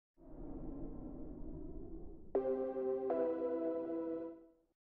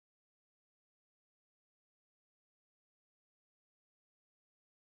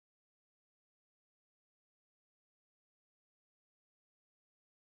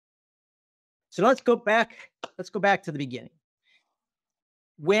So let's go back. Let's go back to the beginning.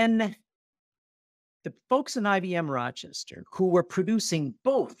 When the folks in IBM Rochester who were producing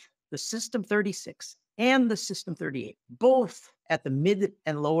both the System 36 and the System 38, both at the mid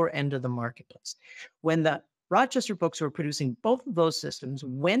and lower end of the marketplace, when the Rochester folks who were producing both of those systems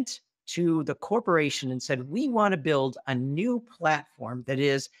went to the corporation and said, we want to build a new platform that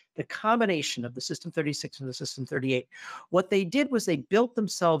is the combination of the System 36 and the System 38. What they did was they built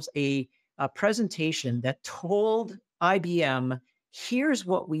themselves a presentation that told IBM, here's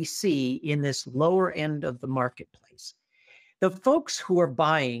what we see in this lower end of the marketplace. The folks who are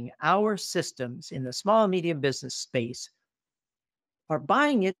buying our systems in the small and medium business space are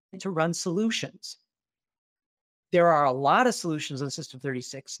buying it to run solutions. There are a lot of solutions on System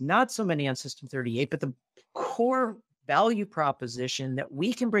 36, not so many on System 38, but the core value proposition that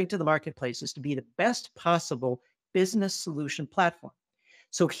we can bring to the marketplace is to be the best possible business solution platform.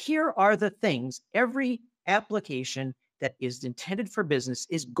 So here are the things every application that is intended for business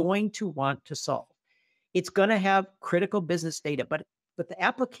is going to want to solve. It's going to have critical business data, but the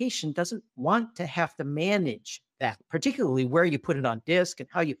application doesn't want to have to manage that, particularly where you put it on disk and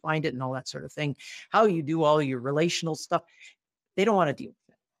how you find it and all that sort of thing, how you do all your relational stuff. They don't want to deal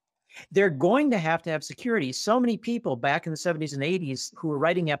with it. They're going to have security. So many people back in the 70s and 80s who were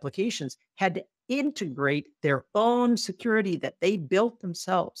writing applications had to integrate their own security that they built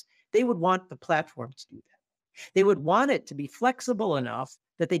themselves. They would want the platform to do that. They would want it to be flexible enough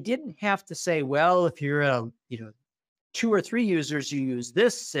that they didn't have to say, well, if you're a, 2 or 3 users, you use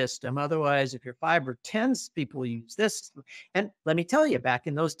this system. Otherwise, if you're 5 or 10 people, use this. And let me tell you, back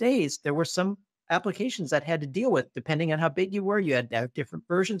in those days, there were some applications that had to deal with, depending on how big you were, you had to have different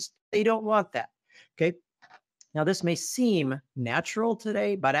versions. They don't want that. Okay. Now, this may seem natural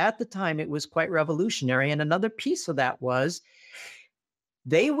today, but at the time it was quite revolutionary. And another piece of that was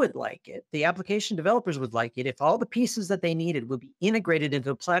they would like it, the application developers would like it if all the pieces that they needed would be integrated into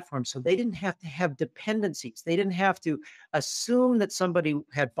the platform, so they didn't have to have dependencies. They didn't have to assume that somebody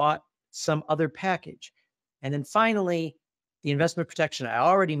had bought some other package. And then finally, the investment protection I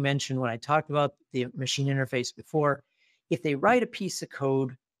already mentioned when I talked about the machine interface before. If they write a piece of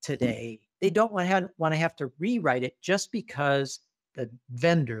code today, they don't want to have to rewrite it just because the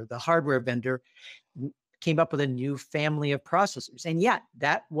vendor, the hardware vendor, came up with a new family of processors. And yet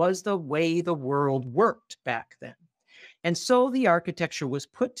that was the way the world worked back then. And so the architecture was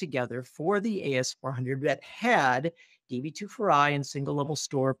put together for the AS400 that had DB2 and single level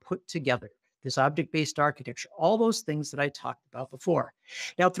store put together, this object-based architecture, all those things that I talked about before.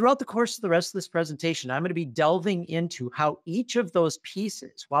 Now, throughout the course of the rest of this presentation, I'm going to be delving into how each of those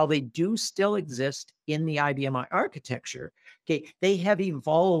pieces, while they do still exist in the IBM architecture, okay, they have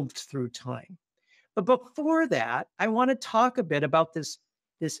evolved through time. But before that, I want to talk a bit about this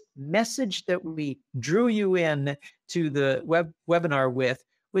message that we drew you in to the webinar with,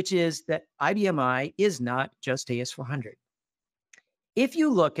 which is that IBM I is not just AS400. If you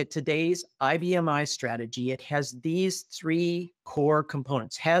look at today's IBM I strategy, it has these 3 core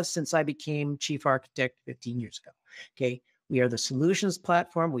components, has since I became chief architect 15 years ago. Okay, we are the solutions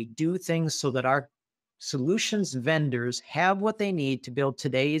platform. We do things so that our solutions vendors have what they need to build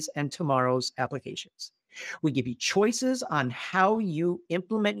today's and tomorrow's applications. We give you choices on how you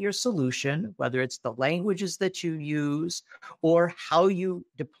implement your solution, whether it's the languages that you use or how you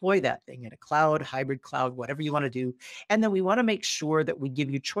deploy that thing in a cloud, hybrid cloud, whatever you want to do. And then we want to make sure that we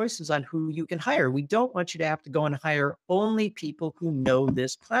give you choices on who you can hire. We don't want you to have to go and hire only people who know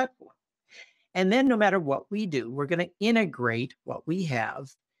this platform. And then no matter what we do, we're going to integrate what we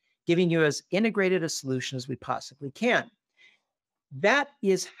have, giving you as integrated a solution as we possibly can. That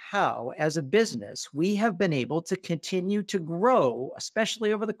is how, as a business, we have been able to continue to grow,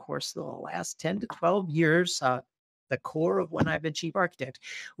 especially over the course of the last 10 to 12 years, the core of when I've been chief architect.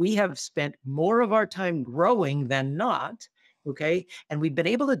 We have spent more of our time growing than not, okay? And we've been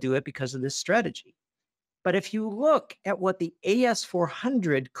able to do it because of this strategy. But if you look at what the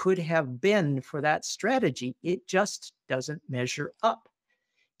AS400 could have been for that strategy, it just doesn't measure up.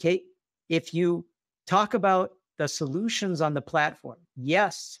 Okay, if you talk about the solutions on the platform,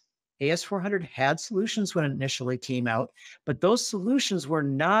 yes, AS400 had solutions when it initially came out, but those solutions were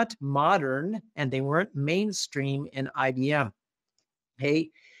not modern and they weren't mainstream in IBM.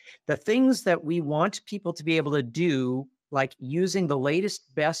 Hey, the things that we want people to be able to do, like using the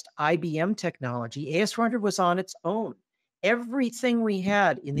latest, best IBM technology, AS400 was on its own. Everything we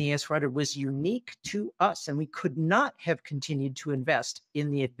had in the AS400 was unique to us, and we could not have continued to invest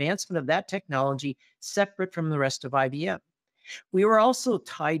in the advancement of that technology separate from the rest of IBM. We were also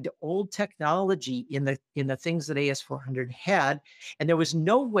tied to old technology in the things that AS400 had, and there was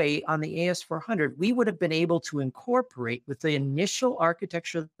no way on the AS400 we would have been able to incorporate with the initial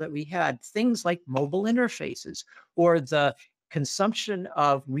architecture that we had things like mobile interfaces or the consumption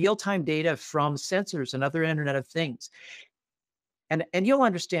of real-time data from sensors and other Internet of Things. And you'll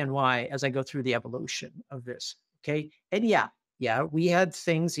understand why as I go through the evolution of this. Okay. And yeah, we had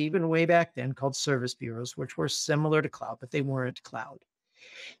things even way back then called service bureaus, which were similar to cloud, but they weren't cloud.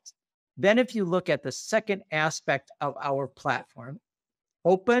 Then, if you look at the second aspect of our platform,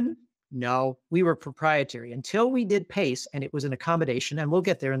 open, no, we were proprietary until we did PACE, and it was an accommodation, and we'll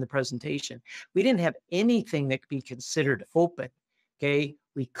get there in the presentation. We didn't have anything that could be considered open. Okay.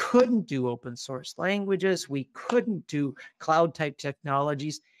 We couldn't do open source languages. We couldn't do cloud type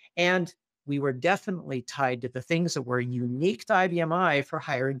technologies. And we were definitely tied to the things that were unique to IBM for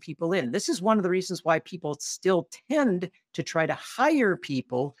hiring people in. This is one of the reasons why people still tend to try to hire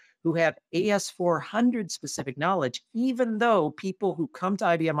people who have AS400 specific knowledge, even though people who come to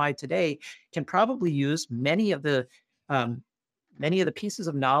IBM today can probably use many of the pieces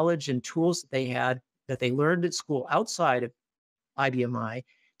of knowledge and tools that they learned at school outside of IBM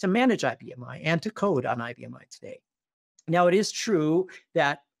to manage IBM and to code on IBM today. Now, it is true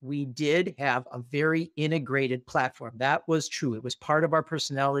that we did have a very integrated platform. That was true. It was part of our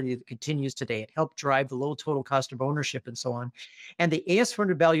personality that continues today. It helped drive the low total cost of ownership and so on. And the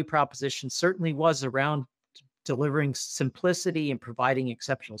AS400 value proposition certainly was around delivering simplicity and providing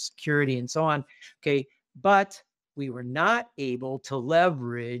exceptional security and so on. Okay. But we were not able to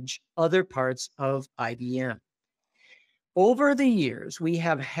leverage other parts of IBM. Over the years, we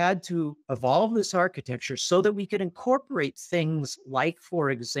have had to evolve this architecture so that we could incorporate things like, for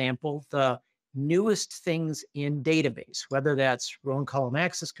example, the newest things in database, whether that's row and column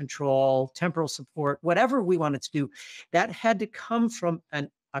access control, temporal support, whatever we wanted to do, that had to come from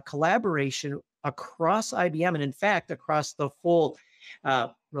a collaboration across IBM and, in fact, across the whole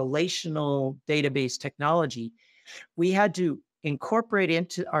relational database technology. We had to incorporate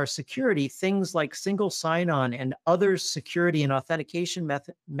into our security things like single sign-on and other security and authentication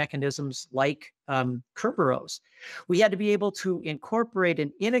mechanisms like Kerberos. We had to be able to incorporate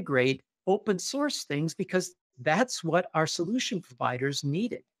and integrate open source things because that's what our solution providers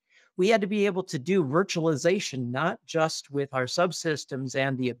needed. We had to be able to do virtualization, not just with our subsystems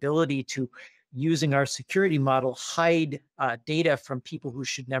and the ability to, using our security model, hide data from people who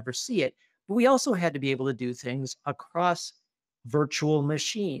should never see it. But we also had to be able to do things across virtual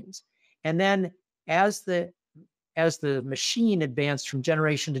machines. And then as the machine advanced from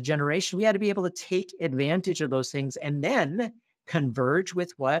generation to generation, we had to be able to take advantage of those things and then converge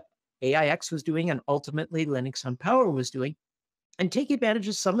with what AIX was doing and ultimately Linux on Power was doing, and take advantage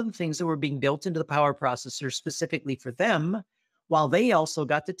of some of the things that were being built into the Power processor specifically for them, while they also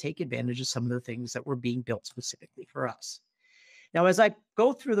got to take advantage of some of the things that were being built specifically for us. Now, as I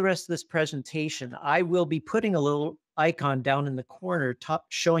go through the rest of this presentation, I will be putting a little icon down in the corner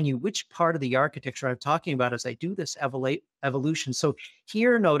showing you which part of the architecture I'm talking about as I do this evolution. So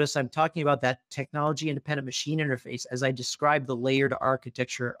here, notice I'm talking about that technology independent machine interface as I describe the layered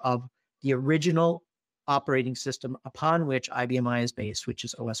architecture of the original operating system upon which IBM is based, which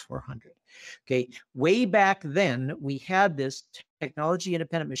is OS 400. Okay, way back then, we had this technology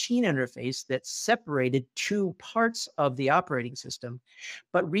independent machine interface that separated two parts of the operating system.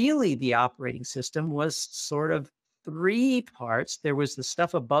 But really, the operating system was sort of three parts. There was the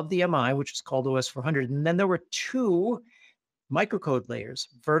stuff above the MI, which is called OS 400. And then there were two microcode layers,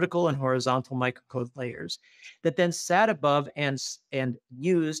 vertical and horizontal microcode layers, that then sat above and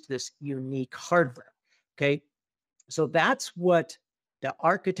used this unique hardware. Okay, so that's what the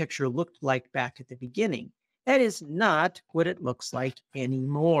architecture looked like back at the beginning. That is not what it looks like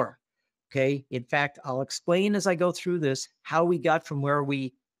anymore. Okay, in fact, I'll explain as I go through this how we got from where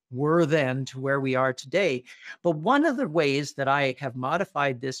we were then to where we are today. But one of the ways that I have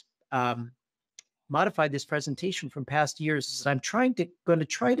modified this presentation from past years is I'm going to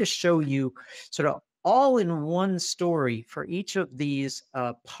try to show you sort of all in one story for each of these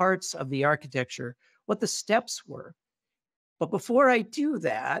parts of the architecture, what the steps were. But before I do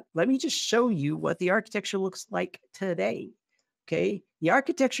that, let me just show you what the architecture looks like today. Okay, the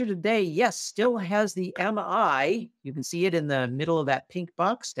architecture today, yes, still has the MI. You can see it in the middle of that pink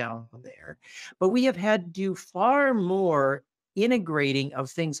box down there. But we have had to do far more integrating of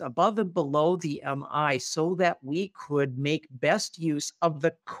things above and below the MI so that we could make best use of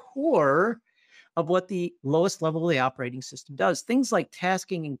the core of what the lowest level of the operating system does. Things like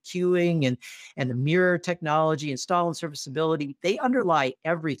tasking and queuing and the mirror technology, install and serviceability, they underlie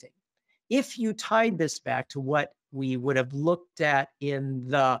everything. If you tied this back to what we would have looked at in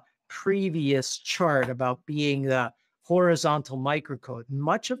the previous chart about being the horizontal microcode.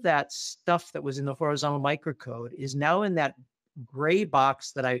 Much of that stuff that was in the horizontal microcode is now in that gray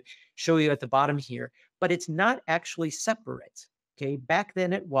box that I show you at the bottom here, but it's not actually separate. Okay, back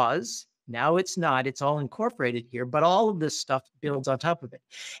then it was. Now it's not. It's all incorporated here, but all of this stuff builds on top of it.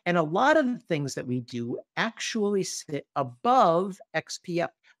 And a lot of the things that we do actually sit above XPF,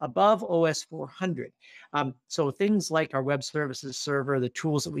 above OS 400. So things like our web services server, the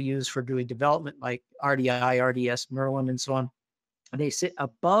tools that we use for doing development like RDI, RDS, Merlin, and so on, they sit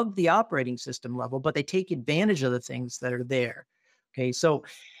above the operating system level, but they take advantage of the things that are there. Okay, so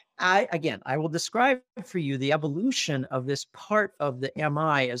I will describe for you the evolution of this part of the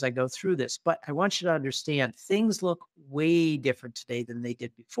MI as I go through this, but I want you to understand things look way different today than they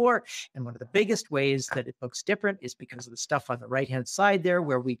did before. And one of the biggest ways that it looks different is because of the stuff on the right-hand side there,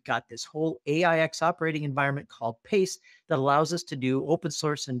 where we've got this whole AIX operating environment called PACE that allows us to do open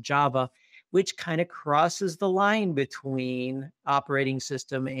source and Java, which kind of crosses the line between operating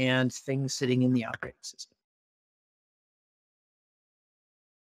system and things sitting in the operating system.